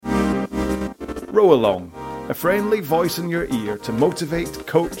Row Along, a friendly voice in your ear to motivate,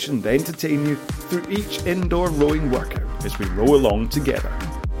 coach and entertain you through each indoor rowing workout as we row along together.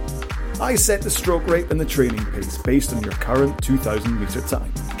 I set the stroke rate and the training pace based on your current 2,000 metre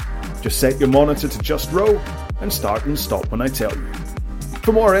time. Just set your monitor to just row and start and stop when I tell you.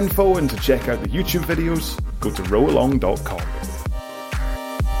 For more info and to check out the YouTube videos, go to rowalong.com.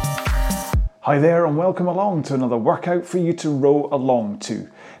 Hi there and welcome along to another workout for you to row along to.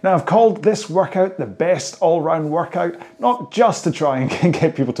 Now I've called this workout the best all-round workout, not just to try and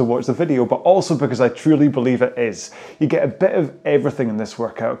get people to watch the video, but also because I truly believe it is. You get a bit of everything in this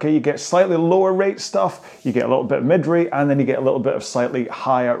workout, okay? You get slightly lower rate stuff, you get a little bit of mid-rate, and then you get a little bit of slightly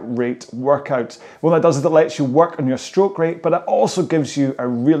higher rate workout. What that does is it lets you work on your stroke rate, but it also gives you a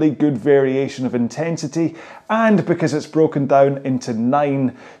really good variation of intensity, and because it's broken down into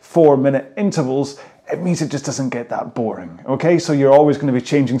 9 4-minute intervals, it means it just doesn't get that boring, okay? So you're always going to be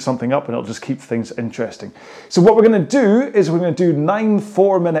changing something up and it'll just keep things interesting. So what we're going to do is we're going to do 9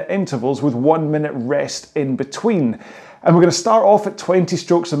 4-minute intervals with 1 minute rest in between. And we're going to start off at 20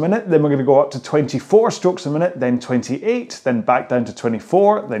 strokes a minute, then we're going to go up to 24 strokes a minute, then 28, then back down to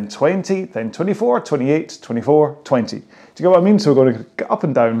 24, then 20, then 24, 28, 24, 20. Do you get what I mean? So we're going to go up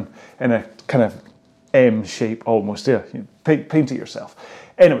and down in a kind of M shape almost. Yeah, paint it yourself.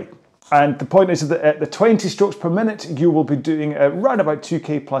 Anyway, and the point is that at the 20 strokes per minute, you will be doing around about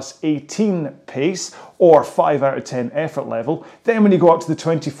 2K plus 18 pace or 5 out of 10 effort level. Then when you go up to the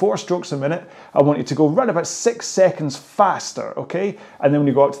 24 strokes a minute, I want you to go around about 6 seconds faster, okay? And then when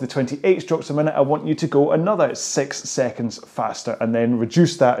you go up to the 28 strokes a minute, I want you to go another 6 seconds faster and then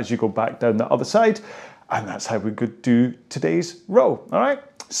reduce that as you go back down the other side. And that's how we could do today's row, all right?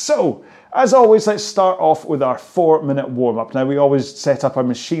 So, as always, let's start off with our 4-minute warm-up. Now, we always set up our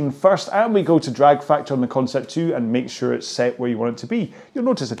machine first and we go to drag factor on the Concept 2 and make sure it's set where you want it to be. You'll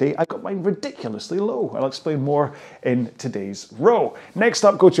notice today I've got mine ridiculously low. I'll explain more in today's row. Next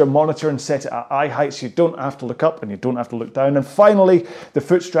up, go to your monitor and set it at eye height so you don't have to look up and you don't have to look down. And finally, the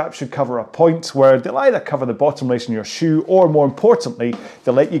foot strap should cover a point where they'll either cover the bottom lace in your shoe or, more importantly,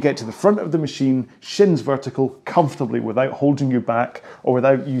 they'll let you get to the front of the machine, shins vertical, comfortably without holding you back or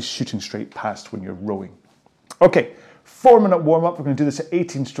without you shooting straight past when you're rowing. Okay, 4-minute warm-up. We're going to do this at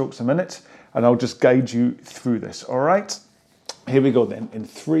 18 strokes a minute and I'll just guide you through this, all right? Here we go then, in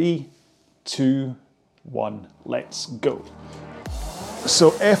 3, 2, 1, let's go.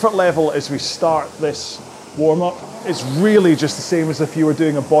 So effort level as we start this warm-up is really just the same as if you were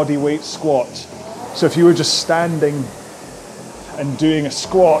doing a body weight squat. So if you were just standing and doing a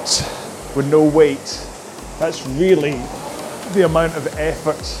squat with no weight, that's really the amount of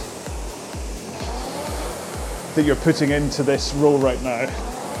effort that you're putting into this row right now.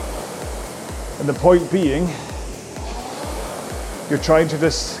 And the point being, you're trying to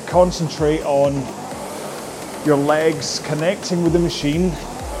just concentrate on your legs connecting with the machine.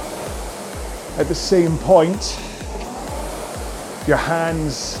 At the same point, your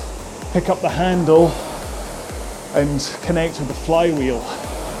hands pick up the handle and connect with the flywheel.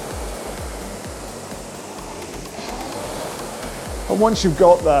 And once you've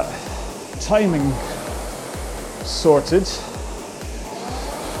got that timing sorted,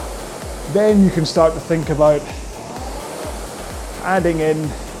 then you can start to think about adding in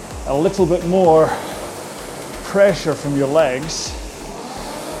a little bit more pressure from your legs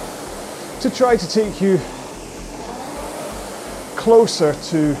to try to take you closer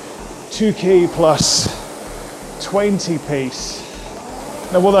to 2K plus 20 pace.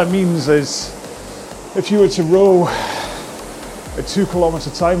 Now what that means is if you were to row a 2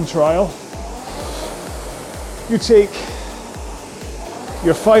 kilometer time trial, you take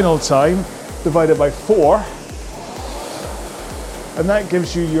your final time divided by 4 and that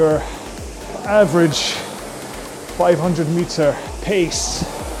gives you your average 500 meter pace.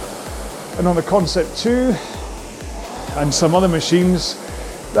 And on the Concept 2 and some other machines,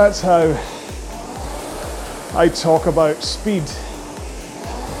 that's how I talk about speed,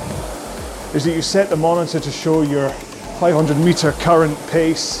 is that you set the monitor to show your 500 meter current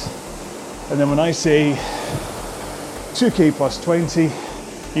pace, and then when I say 2K plus 20,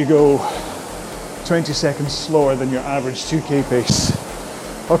 you go 20 seconds slower than your average 2K pace.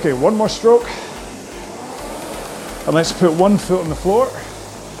 Okay, one more stroke. And let's put one foot on the floor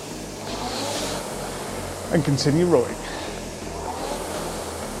and continue rowing.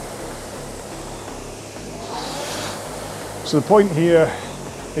 So the point here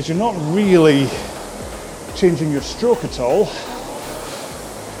is you're not really changing your stroke at all,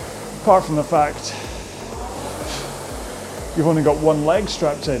 apart from the fact you've only got one leg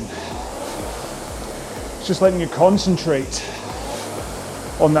strapped in. It's just letting you concentrate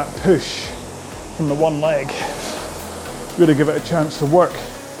on that push from the one leg. Really give it a chance to work.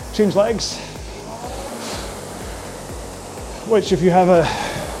 Change legs, which if you have a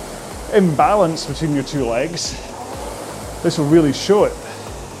imbalance between your two legs, this will really show it.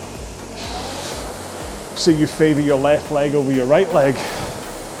 So you favor your left leg over your right leg.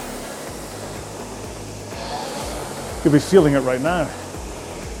 You'll be feeling it right now.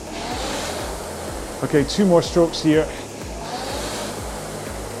 Okay, 2 more strokes here.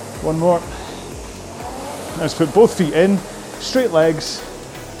 1 more. Now let's put both feet in, straight legs,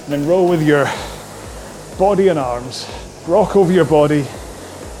 and then roll with your body and arms. Rock over your body,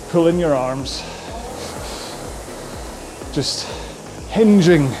 pull in your arms. Just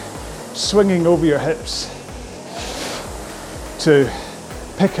hinging, swinging over your hips to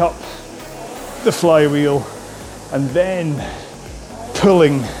pick up the flywheel and then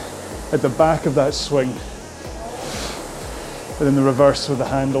pulling at the back of that swing. And then the reverse with the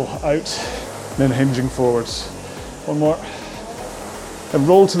handle out, then hinging forwards. 1 more. And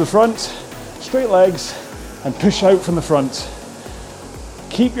roll to the front, straight legs, and push out from the front.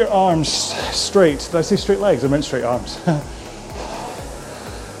 Keep your arms straight. Did I say straight legs? I meant straight arms.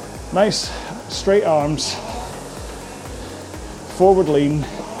 Nice, straight arms. Forward lean,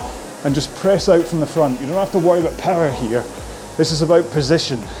 and just press out from the front. You don't have to worry about power here. This is about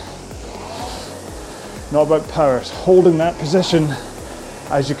position, not about power. It's holding that position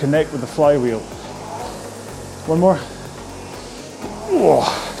as you connect with the flywheel. 1 more.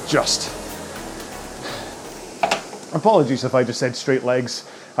 Oh, just. Apologies if I just said straight legs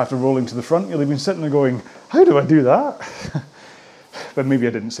after rolling to the front. You'll have been sitting there going, how do I do that? But maybe I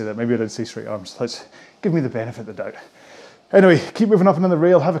didn't say that. Maybe I did say straight arms. Let's give me the benefit of the doubt. Anyway, keep moving up and on the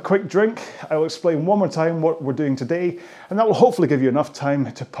rail, have a quick drink. I'll explain one more time what we're doing today, and that will hopefully give you enough time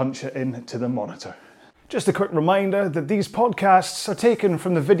to punch it into the monitor. Just a quick reminder that these podcasts are taken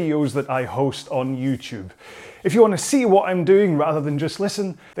from the videos that I host on YouTube. If you want to see what I'm doing rather than just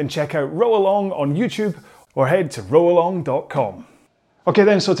listen, then check out Row Along on YouTube or head to rowalong.com. Okay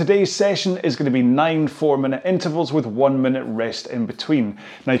then, so today's session is going to be 9 4-minute intervals with 1 minute rest in between.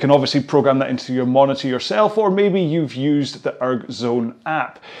 Now you can obviously program that into your monitor yourself, or maybe you've used the ErgZone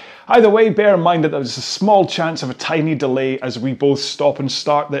app. Either way, bear in mind that there's a small chance of a tiny delay as we both stop and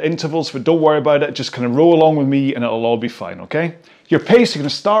start the intervals, but don't worry about it, just kind of row along with me and it'll all be fine, okay? Your pace, you're going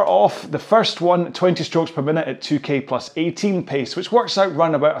to start off the first one, 20 strokes per minute at 2K plus 18 pace, which works out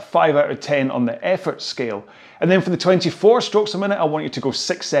around about a 5 out of 10 on the effort scale. And then for the 24 strokes a minute, I want you to go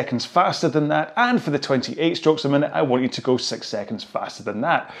 6 seconds faster than that. And for the 28 strokes a minute, I want you to go 6 seconds faster than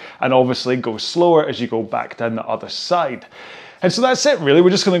that. And obviously go slower as you go back down the other side. And so that's it really. We're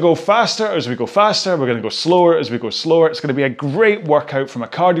just going to go faster as we go faster. We're going to go slower as we go slower. It's going to be a great workout from a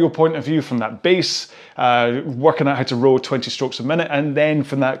cardio point of view, from that base, working out how to row 20 strokes a minute, and then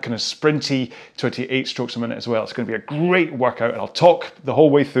from that kind of sprinty 28 strokes a minute as well. It's going to be a great workout, and I'll talk the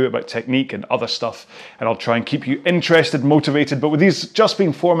whole way through about technique and other stuff, and I'll try and keep you interested, motivated. But with these just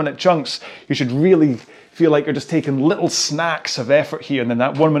being 4-minute chunks, you should really feel like you're just taking little snacks of effort here, and then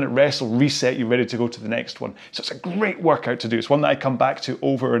that 1 minute rest will reset you ready to go to the next one. So it's a great workout to do. It's one that I come back to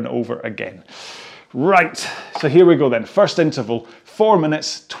over and over again. Right, so here we go then. First interval, 4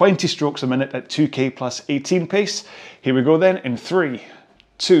 minutes, 20 strokes a minute at 2K plus 18 pace. Here we go then in 3,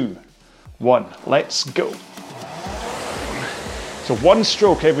 2, 1, let's go. So 1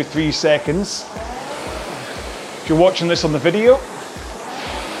 stroke every 3 seconds. If you're watching this on the video,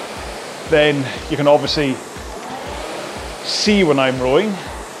 then you can obviously see when I'm rowing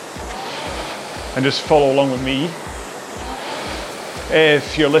and just follow along with me.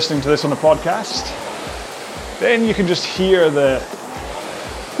 If you're listening to this on a podcast, then you can just hear the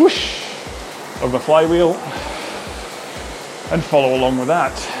whoosh of the flywheel and follow along with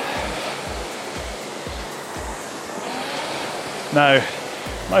that. Now,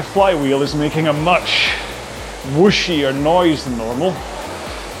 my flywheel is making a much whooshier noise than normal,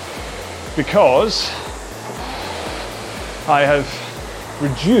 because I have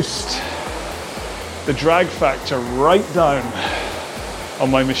reduced the drag factor right down on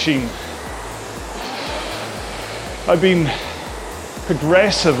my machine. I've been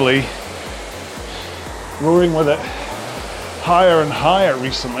progressively rowing with it higher and higher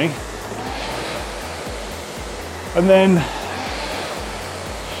recently. And then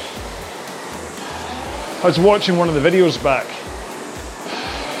I was watching one of the videos back,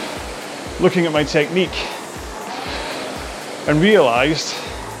 looking at my technique, and realized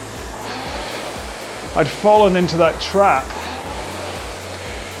I'd fallen into that trap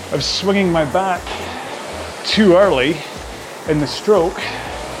of swinging my back too early in the stroke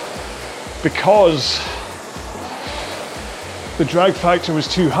because the drag factor was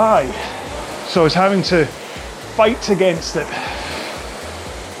too high. So I was having to fight against it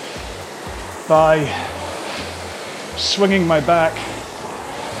by swinging my back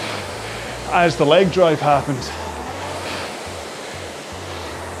as the leg drive happened.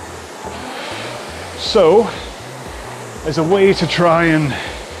 So, as a way to try and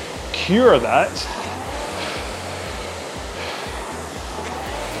cure that,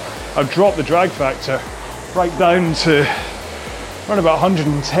 I've dropped the drag factor right down to around about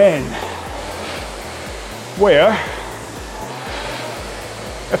 110, where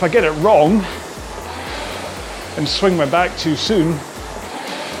if I get it wrong and swing my back too soon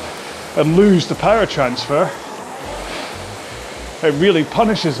and lose the power transfer, it really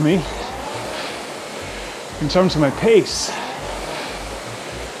punishes me in terms of my pace.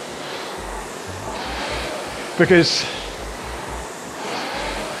 Because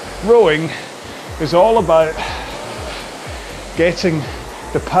rowing is all about getting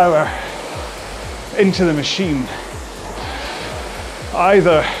the power into the machine,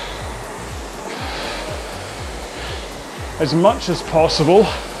 either as much as possible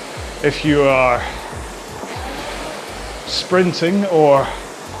if you are sprinting or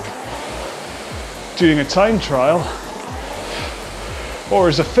doing a time trial, or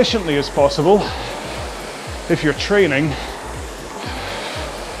as efficiently as possible if you're training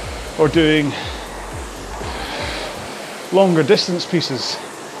or doing longer distance pieces.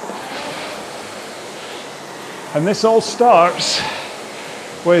 And this all starts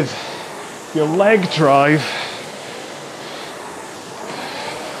with your leg drive,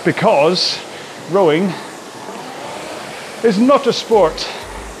 because rowing is not a sport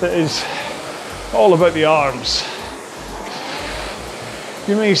that is all about the arms.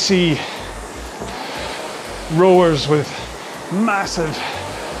 You may see rowers with massive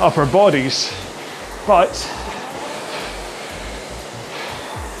upper bodies, but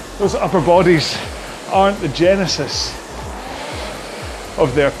those upper bodies aren't the genesis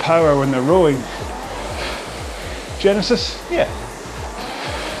of their power when they're rowing. Genesis? Yeah.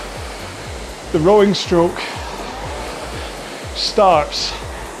 The rowing stroke starts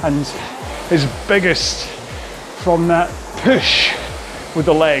and is biggest from that push with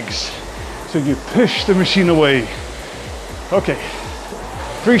the legs. So you push the machine away. Okay,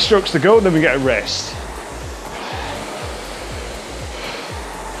 3 strokes to go, then we get a rest.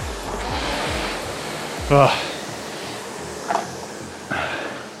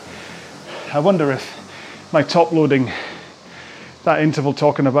 I wonder if my top loading, that interval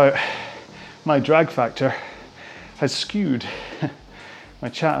talking about my drag factor, has skewed my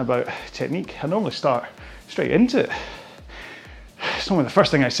chat about technique. I normally start straight into it. It's normally the first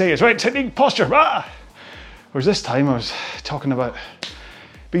thing I say is, right, technique, posture, ah! Whereas this time I was talking about,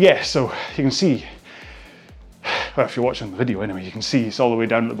 but yeah, so you can see, well, if you're watching the video anyway, you can see it's all the way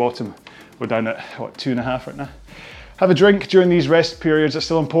down at the bottom. We're down at, what, 2.5 right now. Have a drink during these rest periods. It's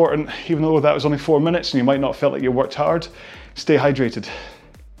still important, even though that was only 4 minutes and you might not feel like you worked hard. Stay hydrated.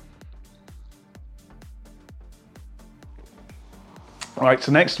 All right,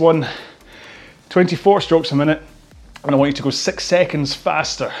 so next one, 24 strokes a minute, and I want you to go 6 seconds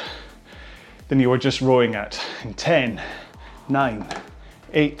faster than you were just rowing at. In 10, 9,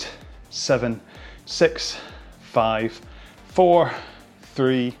 8, 7, 6, 5, 4,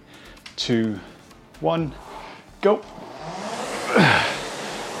 3, 2, 1, go.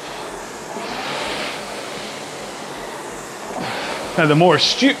 Now, the more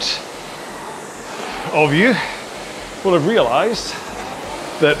astute of you will have realized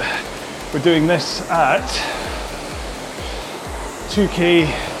that we're doing this at 2K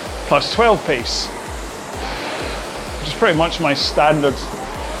plus 12 pace, which is pretty much my standard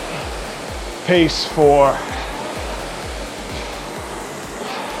pace for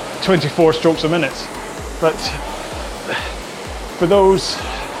 24 strokes a minute. But for those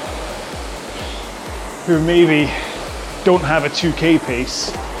who maybe don't have a 2K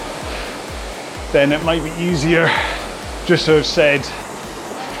pace, then it might be easier just to have said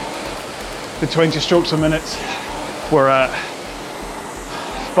the 20 strokes a minute were at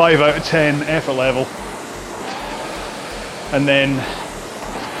 5 out of 10 effort level, and then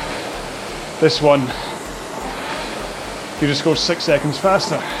this one you just go 6 seconds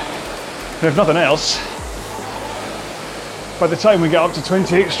faster. And if nothing else, by the time we get up to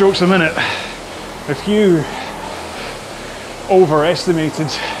 28 strokes a minute, if you overestimated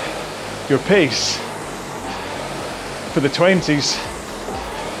your pace for the 20s,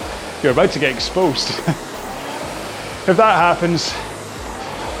 you're about to get exposed. If that happens,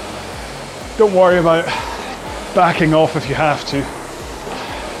 don't worry about backing off if you have to.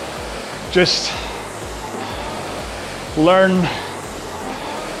 Just learn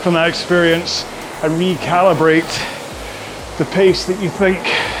from that experience and recalibrate the pace that you think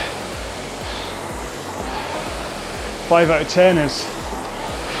 5 out of 10 is.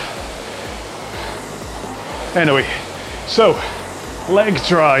 Anyway, so leg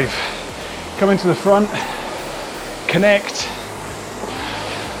drive. Come into the front, connect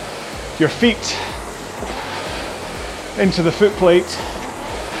your feet into the foot plate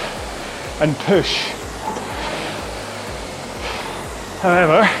and push.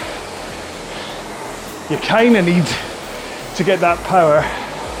 However, you kind of need to get that power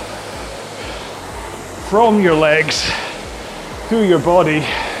from your legs through your body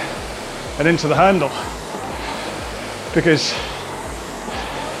and into the handle, because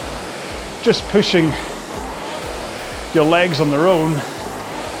just pushing your legs on their own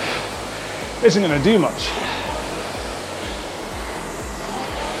isn't going to do much.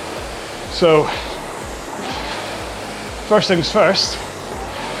 So first things first,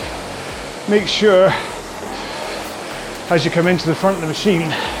 make sure as you come into the front of the machine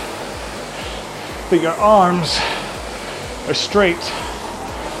that your arms are straight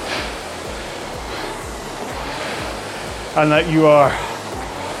and that you are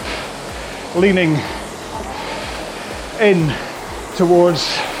leaning in towards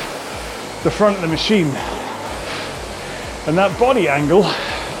the front of the machine. And that body angle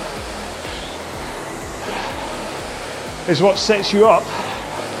is what sets you up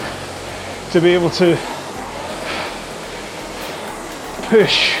to be able to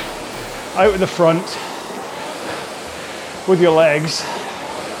push out of the front with your legs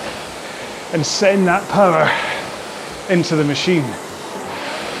and send that power into the machine.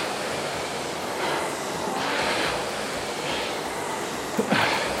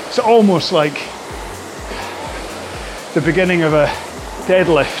 It's almost like the beginning of a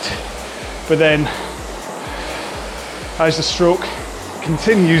deadlift, but then as the stroke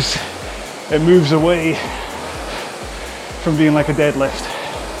continues, it moves away from being like a deadlift.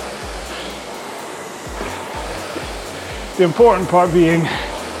 The important part being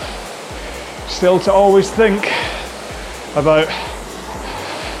still to always think about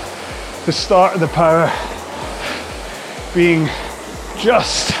the start of the power being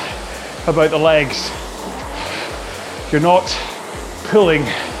just about the legs. You're not pulling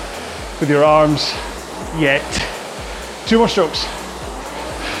with your arms yet. 2 more strokes.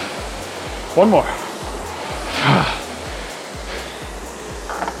 1 more.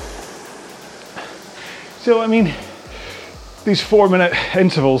 So, I mean, these 4-minute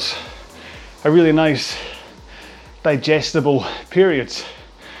intervals are really nice, digestible periods.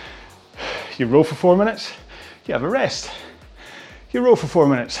 You row for 4 minutes, you have a rest. You row for 4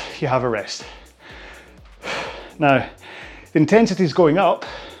 minutes, you have a rest. Now, the intensity is going up.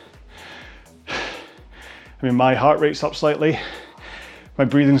 I mean, my heart rate's up slightly, my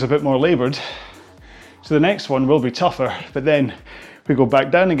breathing's a bit more laboured, so the next one will be tougher, but then we go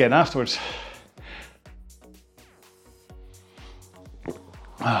back down again afterwards.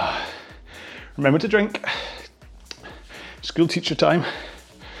 Remember to drink. School teacher time.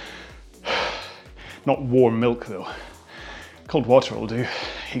 Not warm milk though. Cold water will do.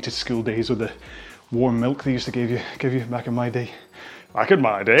 Hated school days with the warm milk they used to give you back in my day. Back in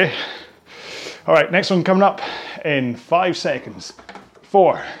my day. All right, next one coming up in 5 seconds.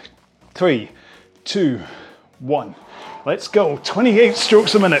 4, 3, 2, 1. Let's go. 28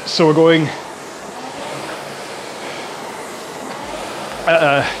 strokes a minute. So we're going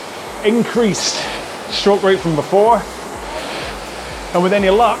increased stroke rate from before, and with any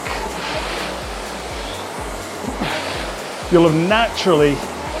luck you'll have naturally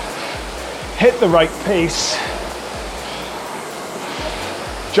hit the right pace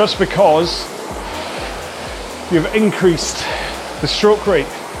just because you've increased the stroke rate.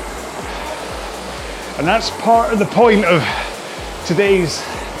 And that's part of the point of today's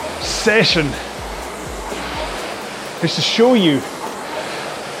session, is to show you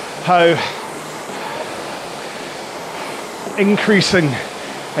how increasing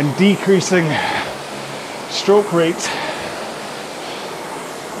and decreasing stroke rate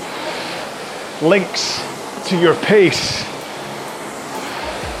links to your pace.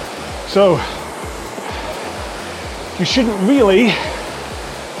 So you shouldn't really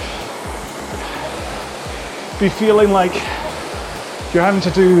be feeling like you're having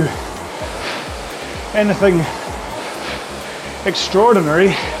to do anything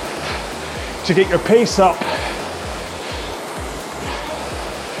extraordinary to get your pace up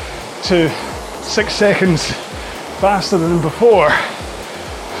to 6 seconds faster than before.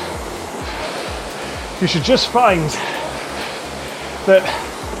 You should just find that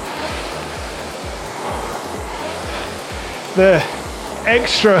the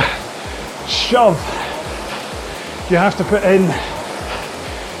extra shove you have to put in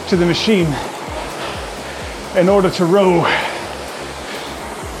to the machine in order to row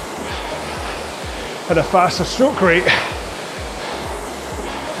at a faster stroke rate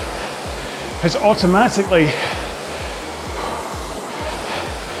has automatically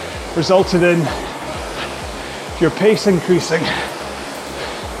resulted in your pace increasing.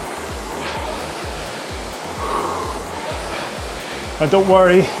 Now don't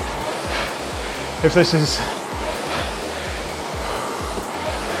worry if this is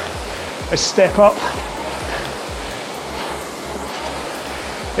a step up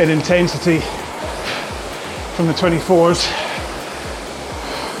in intensity from the 24s.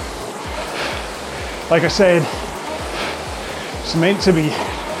 Like I said, it's meant to be.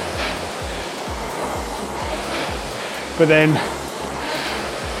 But then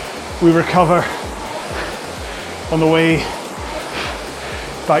we recover on the way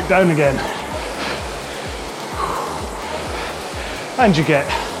back down again. And you get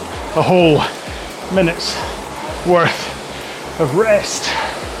a whole minute's worth of rest.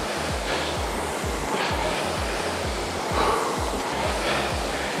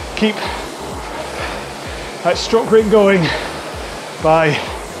 Keep that stroke rate going by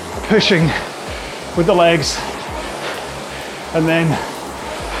pushing with the legs, and then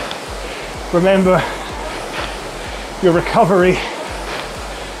remember your recovery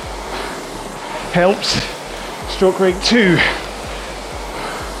helps stroke rate 2.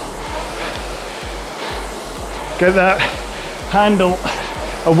 Get that handle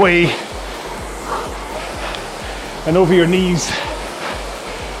away and over your knees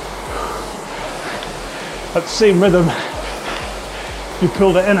at the same rhythm you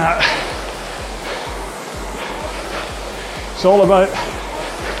pulled it in at. It's all about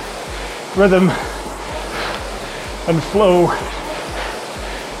rhythm and flow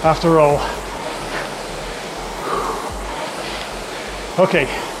after all. Okay,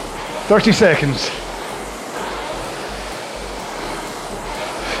 30 seconds.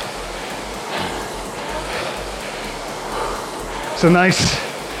 It's a nice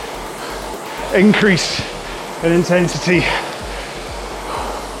increase in intensity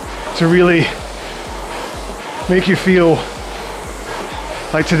to really make you feel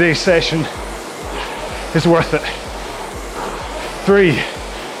like today's session is worth it. 3,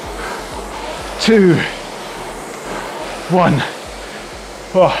 2, 1.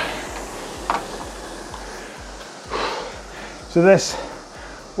 Oh. So this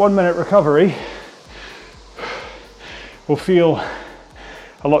 1 minute recovery will feel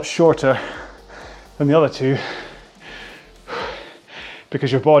a lot shorter than the other two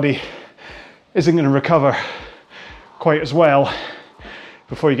because your body isn't going to recover quite as well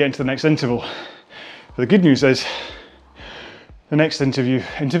before you get into the next interval. But the good news is the next interview?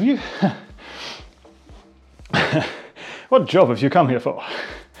 What job have you come here for?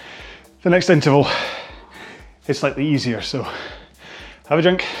 The next interval is slightly easier, so have a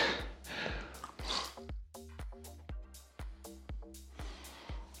drink.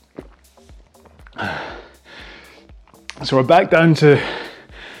 So we're back down to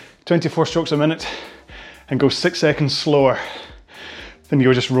 24 strokes a minute and go 6 seconds slower than you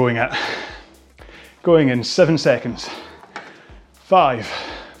were just rowing at. Going in 7 seconds. 5,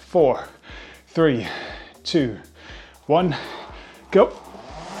 4, 3, 2, 1, go.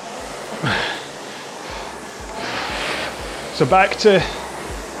 So back to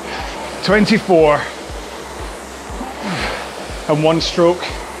 24 and 1 stroke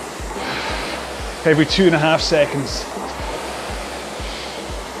every 2.5 seconds.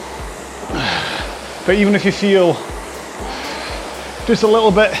 But even if you feel just a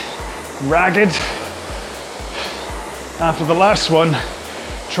little bit ragged after the last one,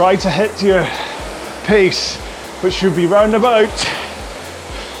 try to hit your pace, which should be round about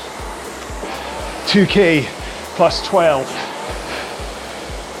 2k plus 12.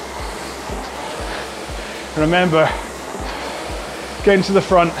 Remember, getting to the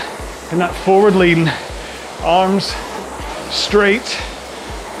front in that forward lean, arms straight,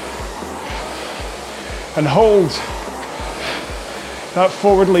 and hold that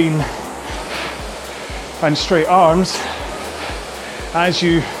forward lean and straight arms as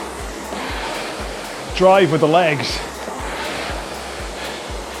you drive with the legs.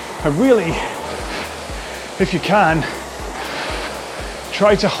 And really, if you can,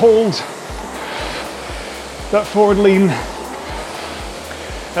 try to hold that forward lean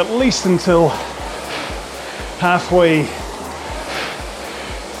at least until halfway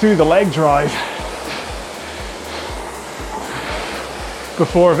through the leg drive,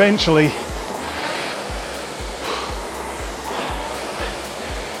 before eventually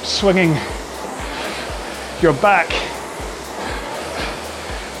swinging your back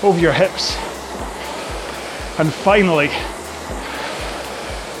over your hips, and finally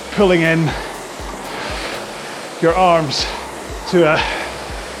pulling in your arms to a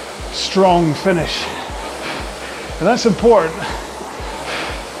strong finish. And that's important,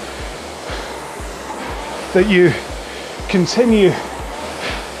 that you continue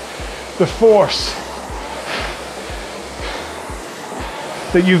the force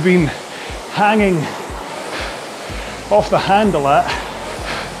that you've been hanging off the handle at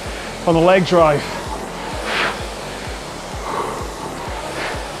on the leg drive,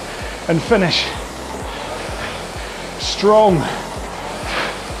 and finish strong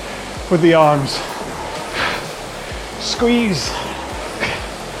with the arms. Squeeze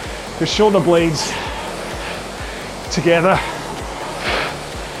your shoulder blades together.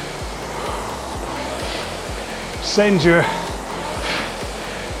 Send your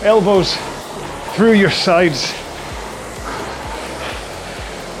elbows through your sides.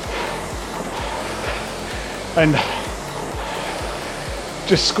 And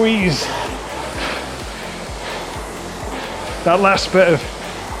just squeeze that last bit of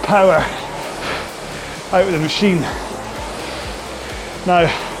power out of the machine. Now,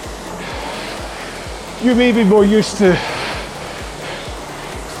 you may be more used to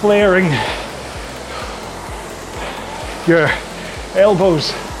flaring your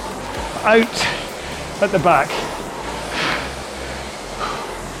elbows out at the back.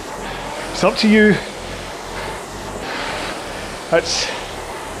 It's up to you. That's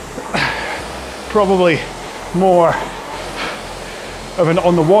probably more of an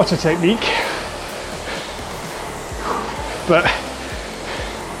on the water technique, but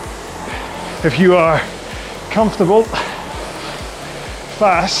if you are comfortable,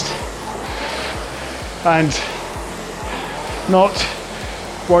 fast, and not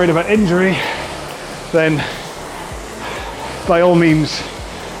worried about injury, then by all means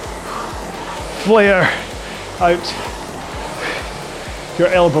flare out your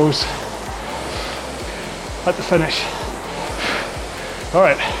elbows at the finish. All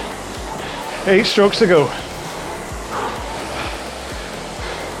right, 8 strokes to go.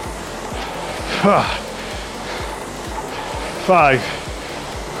 5,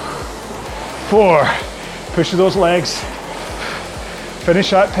 4, push through those legs,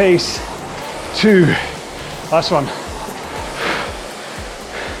 finish at pace. 2, last one.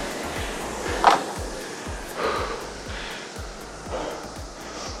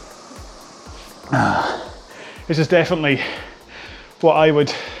 This is definitely what I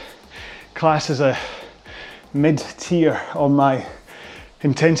would class as a mid-tier on my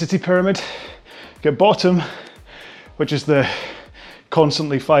intensity pyramid. You get bottom, which is the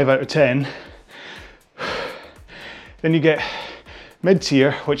constantly 5 out of 10. Then you get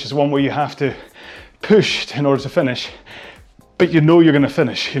mid-tier, which is one where you have to push in order to finish, but you know you're going to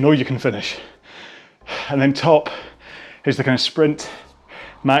finish, you know you can finish. And then top is the kind of sprint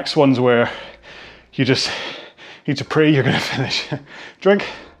max ones where you just need to pray you're going to finish. Drink.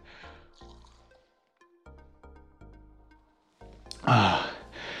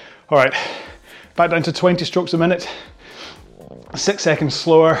 All right, back down to 20 strokes a minute, 6 seconds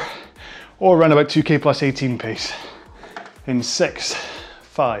slower, or around about 2k plus 18 pace. In 6,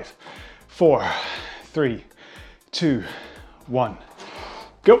 5, 4, 3, 2, 1,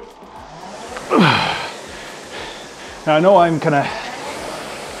 go. Now I know I'm kind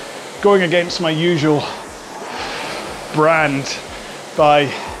of going against my usual brand by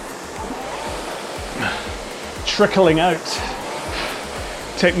trickling out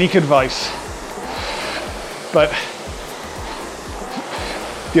technique advice, but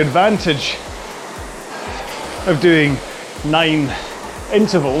the advantage of doing 9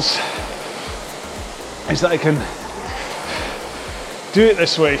 intervals is that I can do it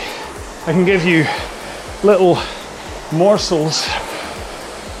this way. I can give you little morsels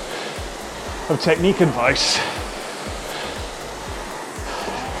of technique advice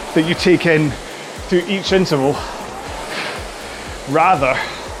that you take in through each interval, rather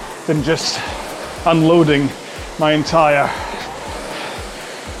than just unloading my entire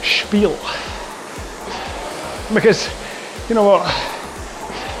spiel. Because, you know what,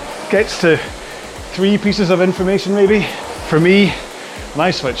 gets to 3 pieces of information maybe. For me, when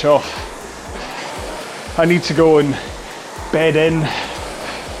I switch off, I need to go and bed in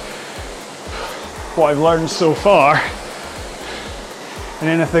what I've learned so far, and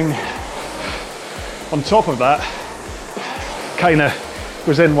anything on top of that kind of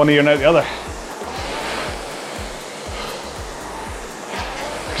goes in one ear and out the other.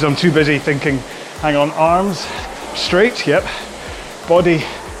 Because I'm too busy thinking, hang on, arms straight, yep, body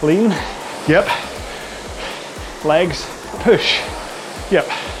Lean, yep. Legs, push, yep.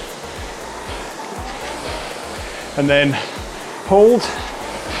 And then hold,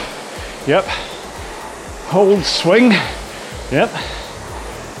 yep. Hold, swing, yep.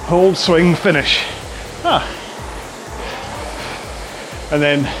 Hold, swing, finish. And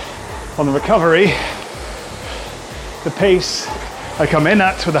then on the recovery, the pace I come in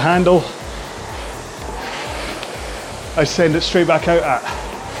at with the handle, I send it straight back out at.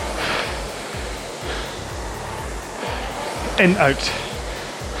 In, out.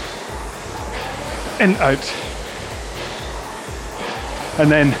 In, out.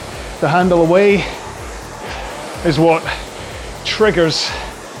 And then the handle away is what triggers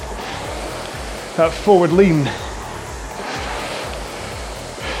that forward lean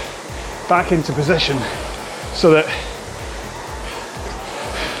back into position, so that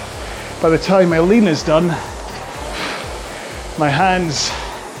by the time my lean is done, my hands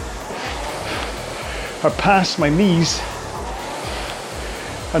are past my knees,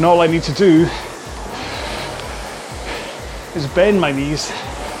 and all I need to do is bend my knees,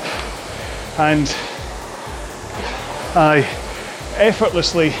 and I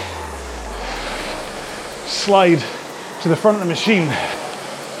effortlessly slide to the front of the machine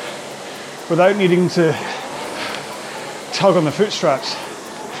without needing to tug on the foot straps.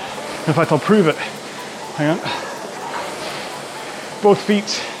 In fact, I'll prove it. Hang on. Both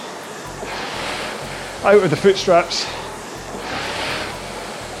feet out of the foot straps.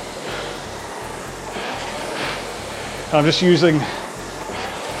 And I'm just using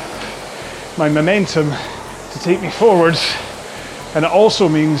my momentum to take me forwards, and it also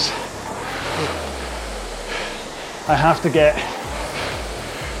means I have to get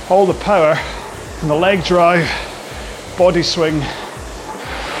all the power from the leg drive, body swing,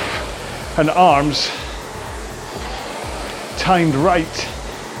 and arms timed right,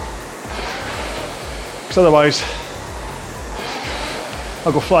 because otherwise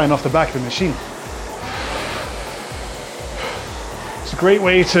I'll go flying off the back of the machine. It's a great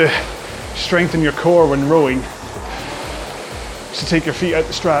way to strengthen your core when rowing, is to take your feet out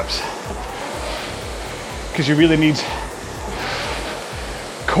the straps, because you really need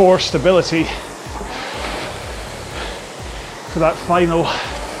core stability for that final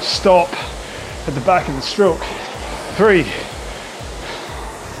stop at the back of the stroke. 3,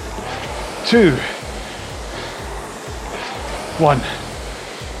 2, 1.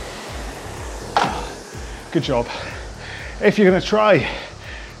 Good job. If you're going to try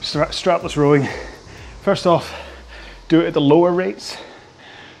strapless rowing, first off, do it at the lower rates.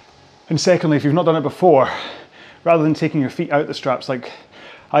 And secondly, if you've not done it before, rather than taking your feet out the straps like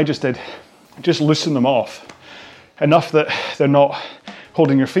I just did, just loosen them off. Enough that they're not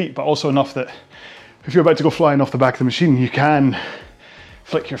holding your feet, but also enough that if you're about to go flying off the back of the machine, you can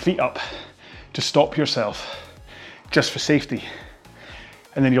flick your feet up to stop yourself, just for safety.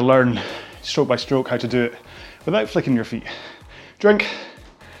 And then you'll learn stroke by stroke how to do it without flicking your feet. Drink.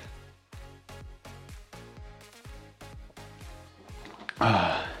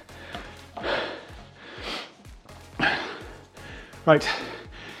 Right,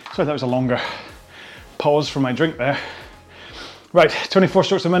 sorry that was a longer pause for my drink there. Right, 24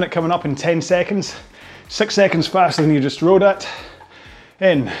 strokes a minute coming up in 10 seconds. 6 seconds faster than you just rode at.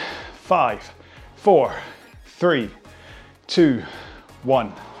 In 5, 4, 3, 2,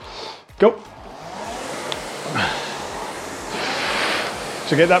 1. Go.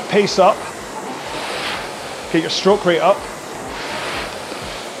 So get that pace up. Get your stroke rate up.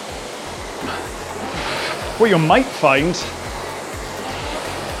 What you might find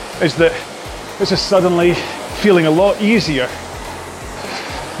is that this is suddenly feeling a lot easier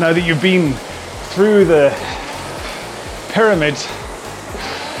now that you've been through the pyramid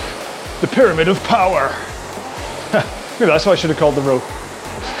of power. Maybe that's what I should have called the row.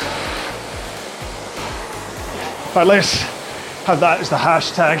 Right, let's have that as the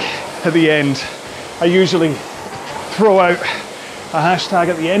hashtag at the end. I usually throw out a hashtag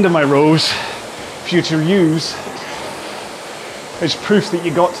at the end of my rows for you to use as proof that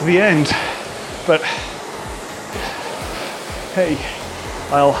you got to the end. But hey,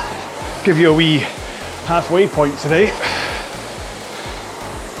 I'll give you a wee halfway point today.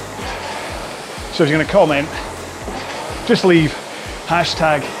 So if you're going to comment, just leave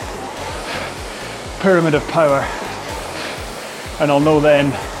hashtag pyramid of power, and I'll know then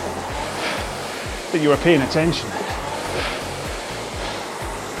that you are paying attention.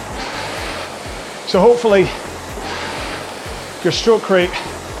 So hopefully your stroke rate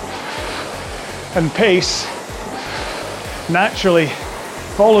and pace naturally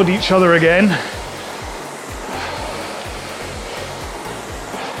followed each other again.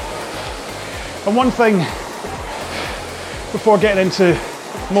 And one thing before getting into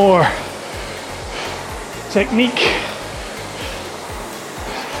more technique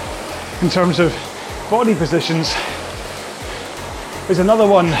in terms of body positions is another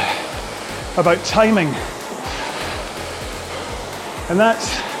one about timing, and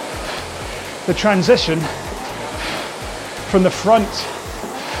that's the transition from the front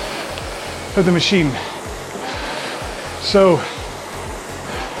of the machine. So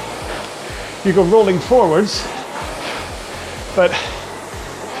you go rolling forwards, but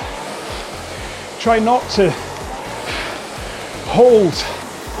try not to hold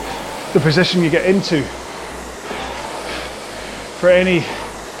the position you get into for any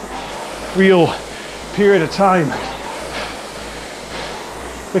real period of time,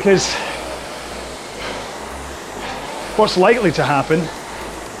 because what's likely to happen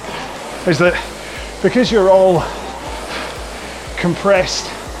is that because you're all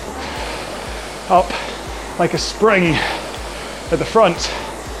compressed up like a spring at the front,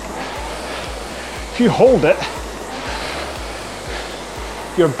 if you hold it,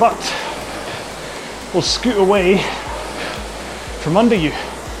 your butt will scoot away from under you.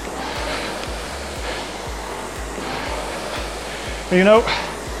 And you know,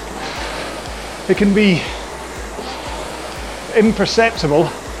 it can be imperceptible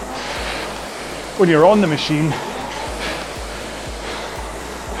when you're on the machine.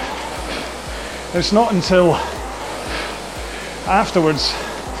 It's not until afterwards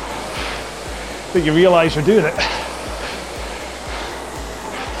that you realise you're doing it.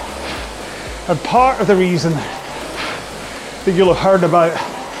 And part of the reason that you'll have heard about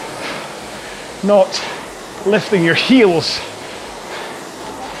not lifting your heels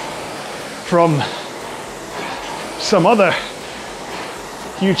from some other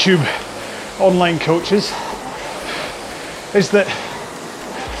YouTube online coaches is that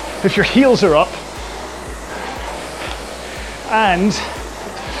if your heels are up and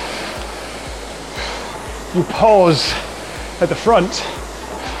you pause at the front,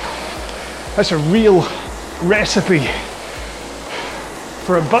 that's a real recipe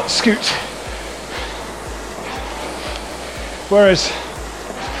for a butt scoot. Whereas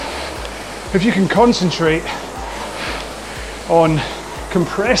if you can concentrate on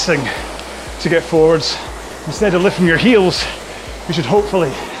compressing to get forwards instead of lifting your heels, you should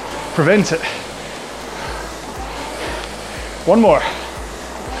hopefully prevent it. One more.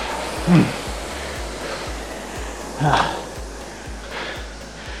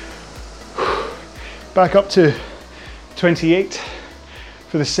 Back up to 28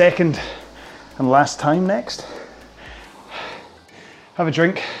 for the second and last time next. Have a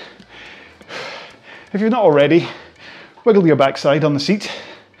drink. If you've not already, wiggle your backside on the seat.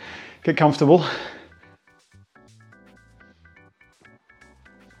 Get comfortable.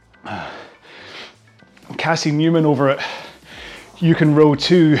 Cassie Newman over at You Can Row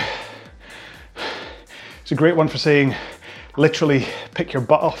 2. It's a great one for saying, literally pick your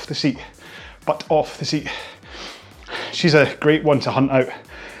butt off the seat. Butt off the seat. She's a great one to hunt out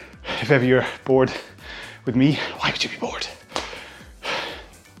if ever you're bored with me. Why would you be bored?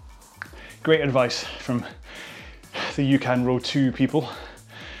 Great advice from the You Can Row 2 people.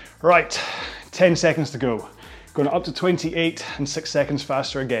 Right, 10 seconds to go. Going up to 28 and 6 seconds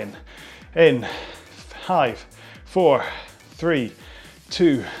faster again. In 5, 4, 3,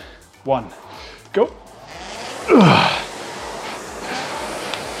 2, 1, go.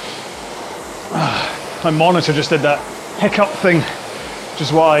 My monitor just did that hiccup thing, which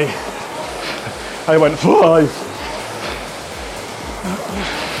is why I went 5.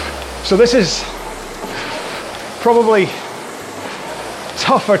 So this is probably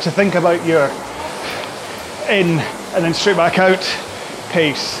tougher to think about your in and then straight back out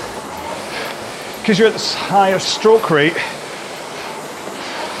pace. Because you're at this higher stroke rate,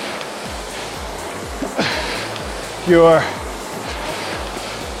 your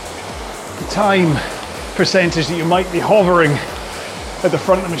time percentage that you might be hovering at the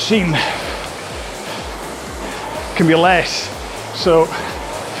front of the machine can be less. So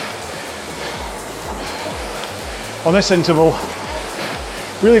on this interval,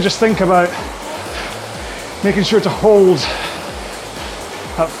 really just think about making sure to hold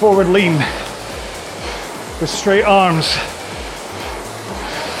that forward lean with straight arms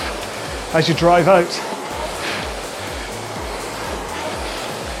as you drive out.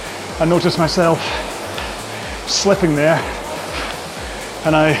 I noticed myself slipping there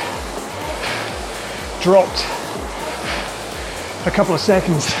and I dropped a couple of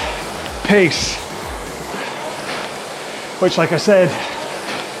seconds pace, which, like I said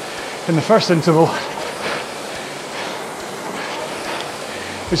in the first interval,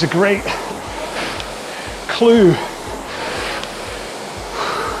 is a great clue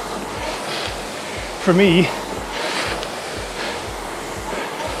for me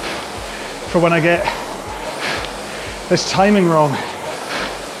for when I get this timing wrong.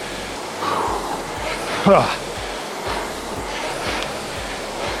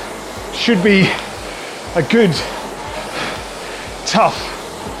 Should be a good, tough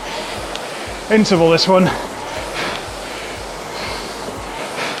interval, this one.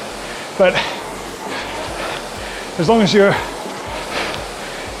 But as long as you're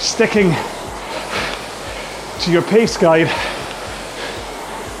sticking to your pace guide,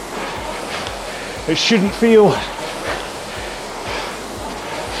 it shouldn't feel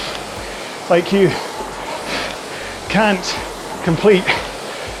like you can't complete.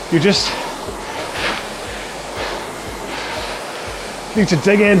 You just need to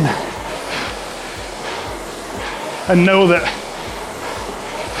dig in and know that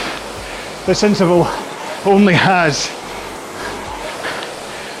this interval only has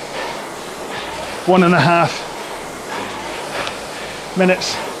 1.5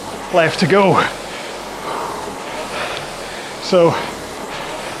 minutes left to go. So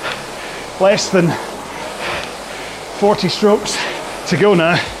less than 40 strokes to go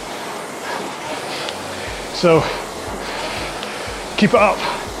now. So keep it up.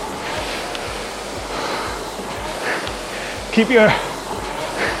 Keep your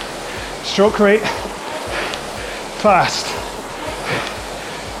stroke rate fast.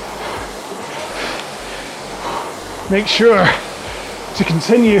 Make sure to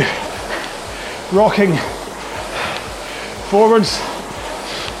continue rocking forwards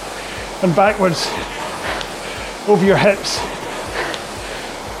and backwards over your hips,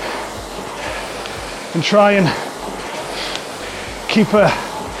 and try and keep a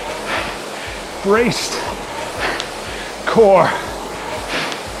braced core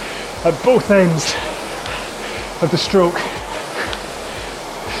at both ends of the stroke.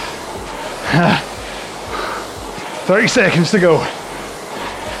 30 seconds to go.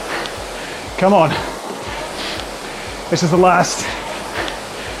 Come on. This is the last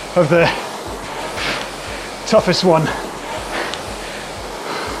of the toughest one.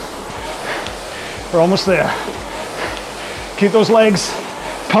 We're almost there. Keep those legs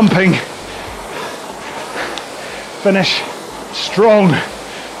pumping. Finish strong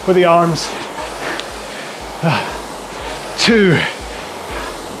with the arms. 2,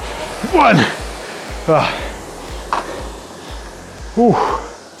 1. Ooh.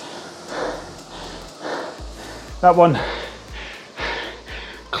 That one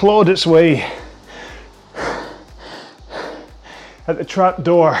clawed its way at the trap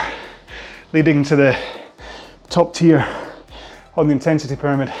door leading to the top tier on the intensity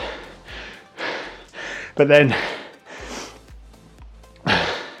pyramid. But then,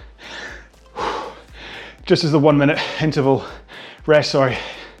 just as the 1 minute interval rest,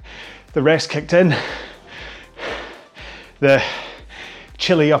 the rest kicked in, the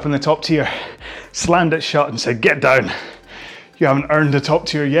chili up in the top tier slammed it shut and said, "Get down. You haven't earned the top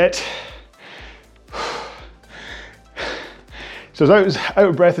tier yet." So as out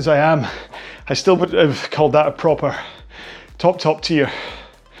of breath as I am, I still would have called that a proper top tier.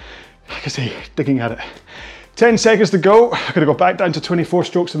 Like I say, digging at it. 10 seconds to go. I'm gonna go back down to 24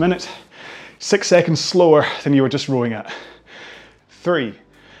 strokes a minute. 6 seconds slower than you were just rowing at. 3,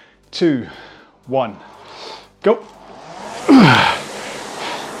 2, 1, go.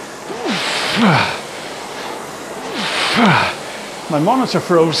 My monitor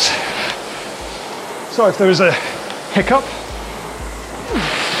froze. So if there was a hiccup,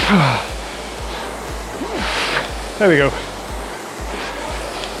 there we go.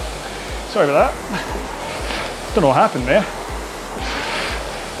 Sorry about that. Don't know what happened there.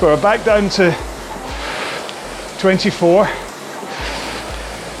 But we're back down to 24.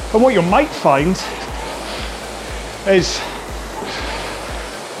 And what you might find is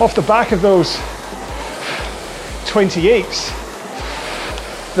off the back of those 28s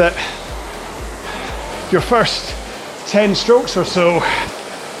that your first 10 strokes or so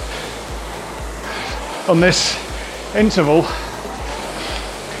on this interval,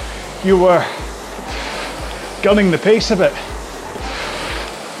 you were gunning the pace a bit.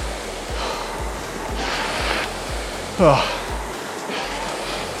 Oh.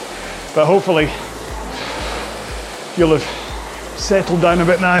 But hopefully you'll have settled down a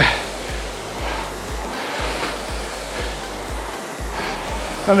bit now.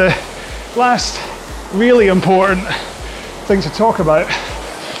 And the last really important thing to talk about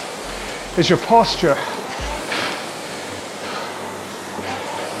is your posture.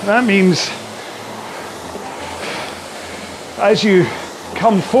 That means as you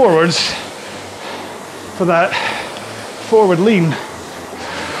come forwards for that forward lean,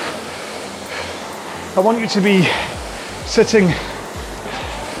 I want you to be sitting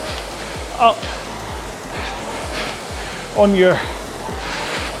up on your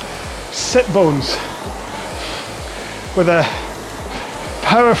sit bones with a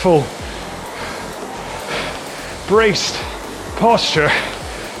powerful braced posture,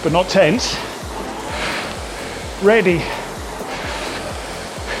 but not tense, ready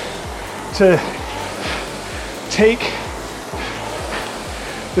to take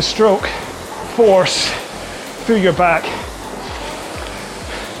the stroke force through your back,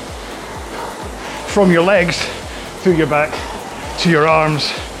 from your legs through your back to your arms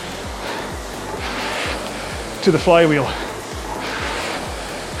to the flywheel.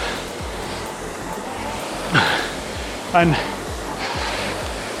 And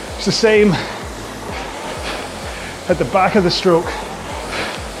it's the same at the back of the stroke,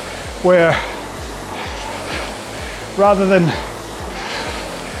 where rather than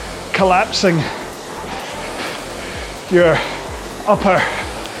collapsing your upper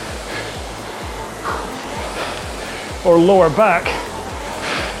or lower back,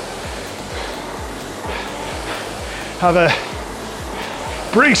 have a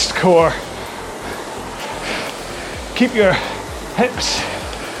braced core. Keep your hips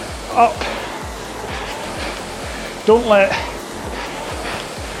up. Don't let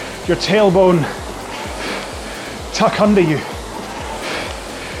your tailbone tuck under you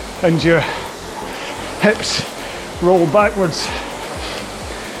and your hips roll backwards,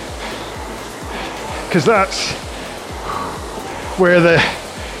 because that's where the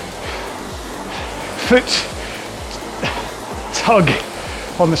foot tug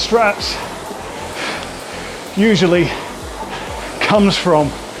on the straps usually comes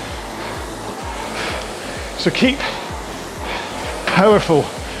from. So keep powerful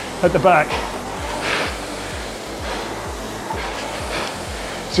at the back.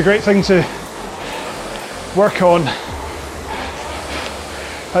 It's a great thing to work on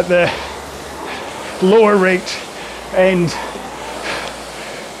at the lower rate end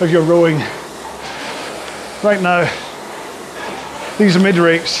of your rowing. Right now, these mid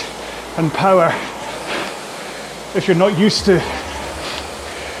rates and power, if you're not used to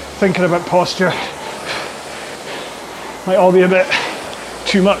thinking about posture, might all be a bit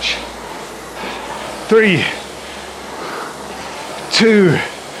too much. 3, 2,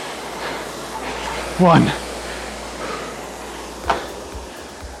 1.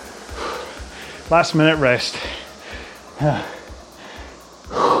 Last minute rest.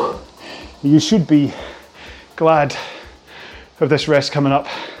 You should be glad of this rest coming up.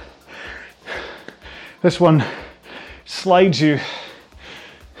 This one slides you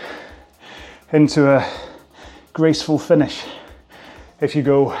into a graceful finish if you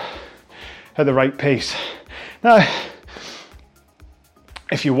go at the right pace. Now,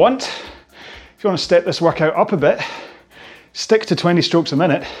 if you want to step this workout up a bit, stick to 20 strokes a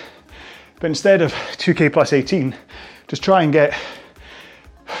minute, but instead of 2K plus 18, just try and get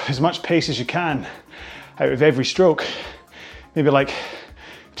as much pace as you can out of every stroke. Maybe like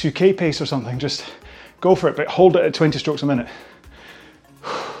 2K pace or something, just go for it, but hold it at 20 strokes a minute.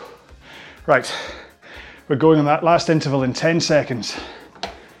 Right, we're going on that last interval in 10 seconds.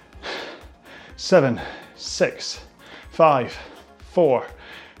 7, 6, 5, 4,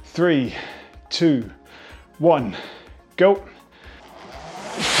 3, 2, 1, go.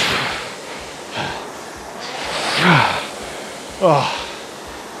 Oh.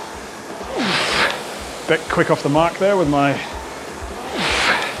 Bit quick off the mark there with my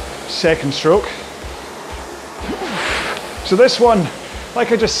second stroke. So this one,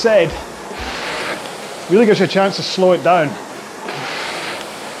 like I just said, really gives you a chance to slow it down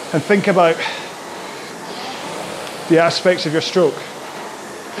and think about the aspects of your stroke.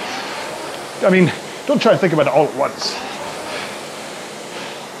 I mean, don't try and think about it all at once.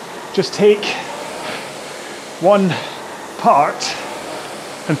 Just take one part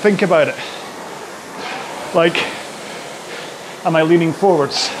and think about it. Like, am I leaning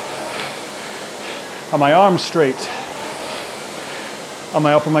forwards? Are my arms straight? Am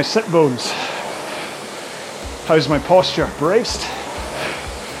I up on my sit bones? How's my posture? Braced?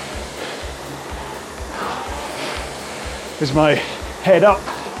 Is my head up,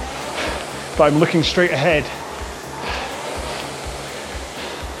 but I'm looking straight ahead?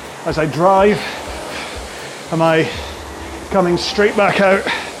 As I drive, am I coming straight back out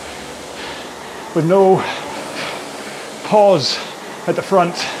with no pause at the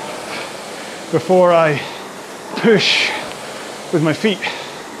front before I push with my feet?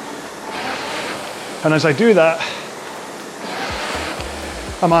 And as I do that,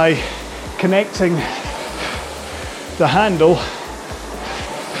 am I connecting the handle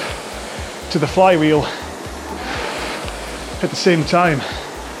to the flywheel at the same time.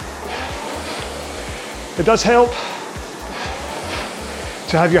 It does help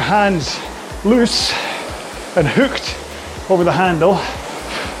to have your hands loose and hooked over the handle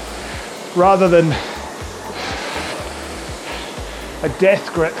rather than a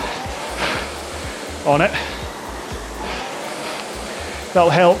death grip on it. That'll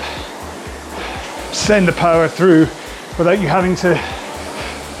help send the power through without you having to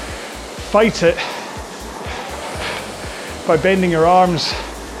fight it by bending your arms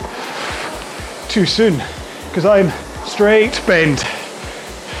too soon, because I'm straight bend.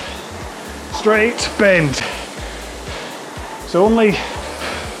 So only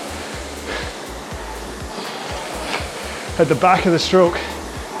at the back of the stroke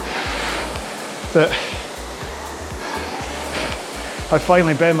that I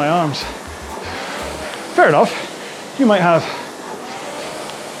finally bend my arms. Fair enough, you might have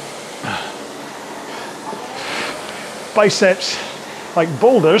biceps like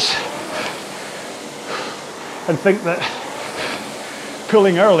boulders and think that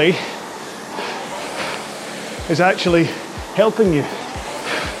pulling early is actually helping you.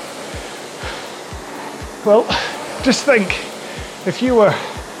 Well, just think, if you were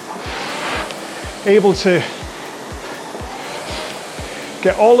able to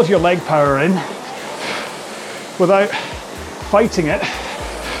get all of your leg power in without fighting it,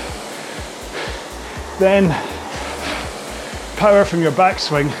 then power from your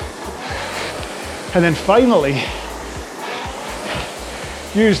backswing, and then finally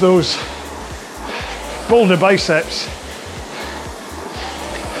use those boulder biceps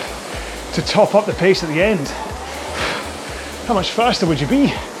to top up the pace at the end. How much faster would you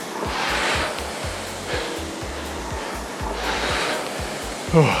be?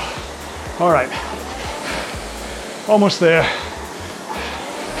 Oh. All right, almost there.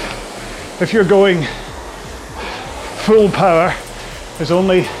 If you're going full power, there's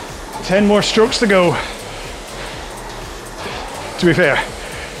only 10 more strokes to go. To be fair,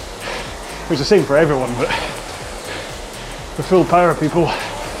 it's the same for everyone, but the full power people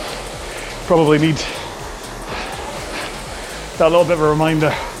probably need that little bit of a reminder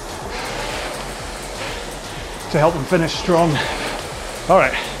to help them finish strong. All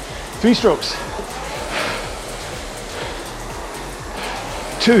right, 3 strokes.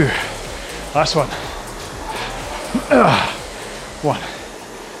 2, last one. 1.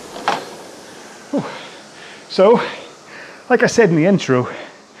 Whew. So, like I said in the intro,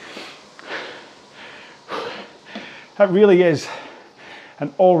 that really is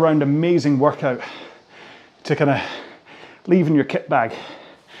an all-round amazing workout to kind of leave in your kit bag,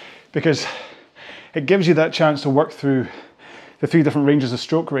 because it gives you that chance to work through the 3 different ranges of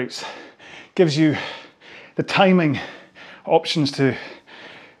stroke rates, gives you the timing options to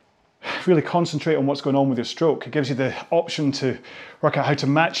really concentrate on what's going on with your stroke. It gives you the option to work out how to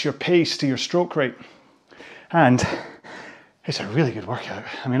match your pace to your stroke rate. And it's a really good workout.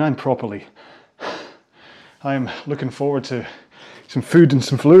 I mean, I'm looking forward to some food and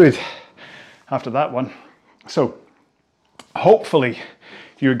some fluid after that one. So hopefully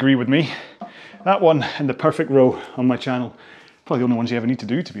you agree with me. That one and the perfect row on my channel, probably the only ones you ever need to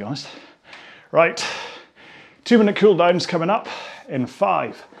do, to be honest. Right, 2-minute cool downs coming up in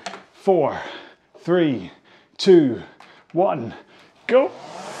 5, 4, 3, 2, 1, go.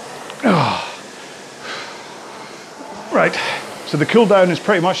 Right, so the cool down is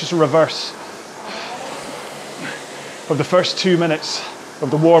pretty much just a reverse of the first 2 minutes of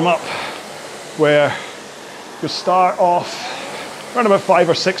the warm up, where you'll start off around about 5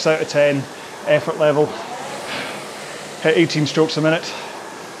 or 6 out of 10 effort level, hit 18 strokes a minute,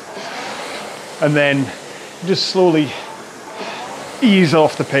 and then just slowly ease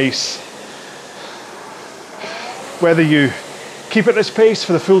off the pace. Whether you keep at this pace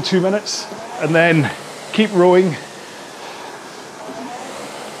for the full 2 minutes and then keep rowing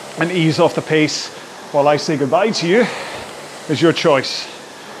and ease off the pace while I say goodbye to you is your choice.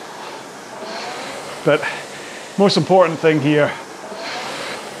 But most important thing here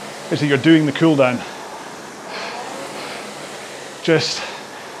is that you're doing the cool down.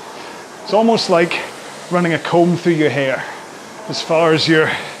 It's almost like running a comb through your hair as far as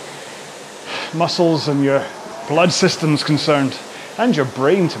your muscles and your blood system's concerned, and your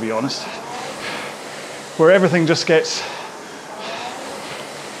brain, to be honest, where everything just gets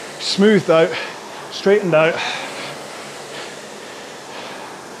smoothed out, straightened out,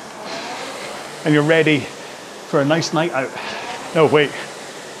 and you're ready for a nice night out. No, wait,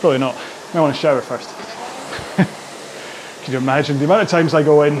 probably not. I want to shower first. Can you imagine the amount of times I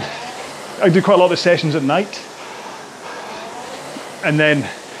go in? I do quite a lot of sessions at night, And then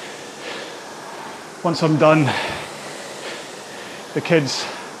once I'm done, the kids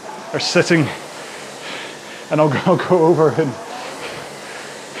are sitting, and I'll go over and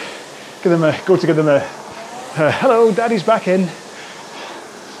give them a hello, daddy's back in.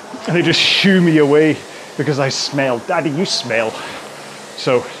 And they just shoo me away because I smell. Daddy, you smell.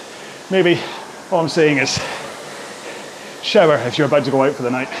 So maybe all I'm saying is shower if you're about to go out for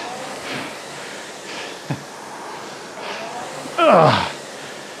the night.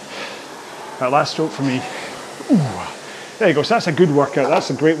 That last stroke for me. Ooh. There you go. So that's a good workout. That's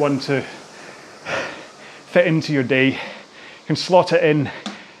a great one to fit into your day. You can slot it in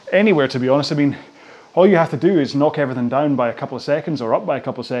anywhere, to be honest. I mean, all you have to do is knock everything down by a couple of seconds or up by a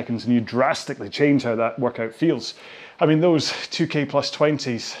couple of seconds, and you drastically change how that workout feels. I mean, those 2K plus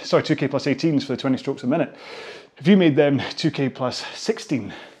 18s for the 20 strokes a minute, if you made them 2K plus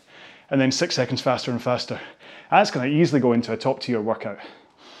 16 and then 6 seconds faster and faster, that's going to easily go into a top tier workout.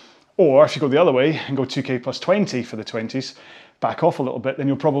 Or if you go the other way and go 2K plus 20 for the 20s, back off a little bit, then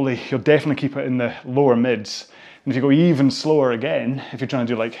you'll definitely keep it in the lower mids. And if you go even slower again, if you're trying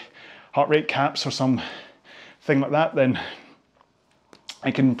to do like heart rate caps or some thing like that, then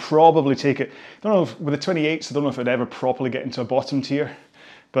I can probably take it. I don't know if, with the 28s, I don't know if it'd ever properly get into a bottom tier,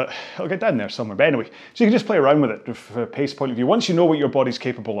 but it'll get down there somewhere. But anyway, so you can just play around with it from a pace point of view. Once you know what your body's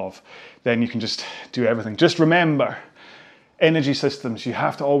capable of, then you can just do everything. Just remember, energy systems, you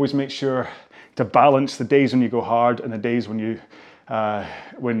have to always make sure to balance the days when you go hard and the days when you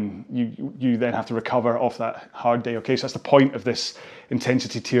then have to recover off that hard day. Okay, so that's the point of this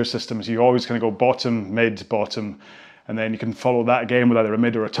intensity tier system, is you always kind of go bottom, mid, bottom, and then you can follow that again with either a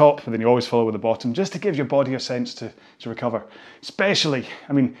mid or a top, but then you always follow with the bottom, just to give your body a sense to recover. Especially,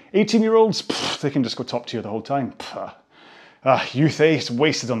 I mean, 18-year-olds, they can just go top tier the whole time. Youth, it's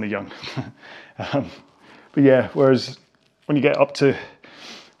wasted on the young. But yeah, whereas when you get up to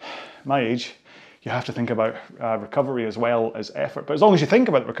my age, you have to think about recovery as well as effort. But as long as you think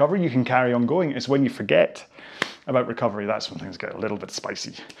about the recovery, you can carry on going. It's when you forget about recovery, that's when things get a little bit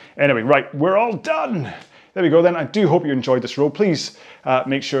spicy. Anyway, right, we're all done. There we go then. I do hope you enjoyed this row. Please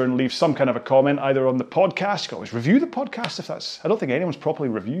make sure and leave some kind of a comment either on the podcast. You can always review the podcast if that's... I don't think anyone's properly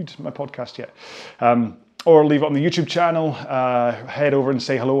reviewed my podcast yet. Or leave it on the YouTube channel. Head over and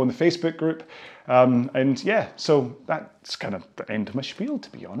say hello on the Facebook group. And yeah, so that's kind of the end of my spiel,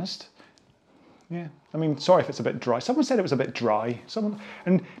 to be honest. Yeah, I mean, sorry if it's a bit dry. Someone said it was a bit dry.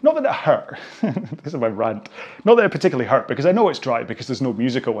 And not that it hurt. This is my rant. Not that it particularly hurt, because I know it's dry because there's no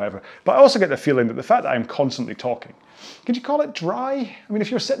music or whatever. But I also get the feeling that the fact that I'm constantly talking, could you call it dry? I mean, if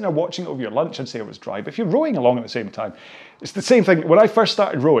you're sitting there watching it over your lunch, I'd say it was dry. But if you're rowing along at the same time, it's the same thing. When I first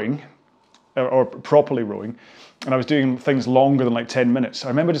started rowing, or properly rowing, and I was doing things longer than like 10 minutes, I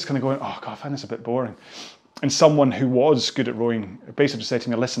remember just kind of going, oh God, I find this a bit boring. And someone who was good at rowing basically said to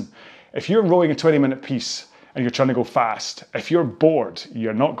me, listen, if you're rowing a 20-minute piece and you're trying to go fast, if you're bored,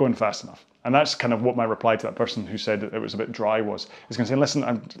 you're not going fast enough. And that's kind of what my reply to that person who said that it was a bit dry was. He's going to say, listen,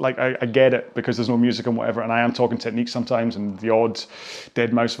 I get it because there's no music and whatever, and I am talking technique sometimes and the odd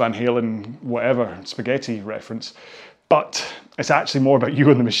Deadmau5 Van Halen, whatever, spaghetti reference. But it's actually more about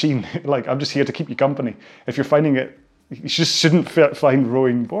you and the machine. Like, I'm just here to keep you company. If you're finding it, you just shouldn't find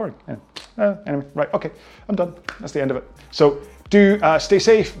rowing boring. Yeah. Anyway, right, okay, I'm done. That's the end of it. So do stay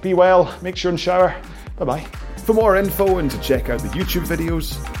safe, be well, make sure and shower. Bye-bye. For more info and to check out the YouTube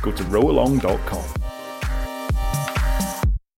videos, go to rowalong.com.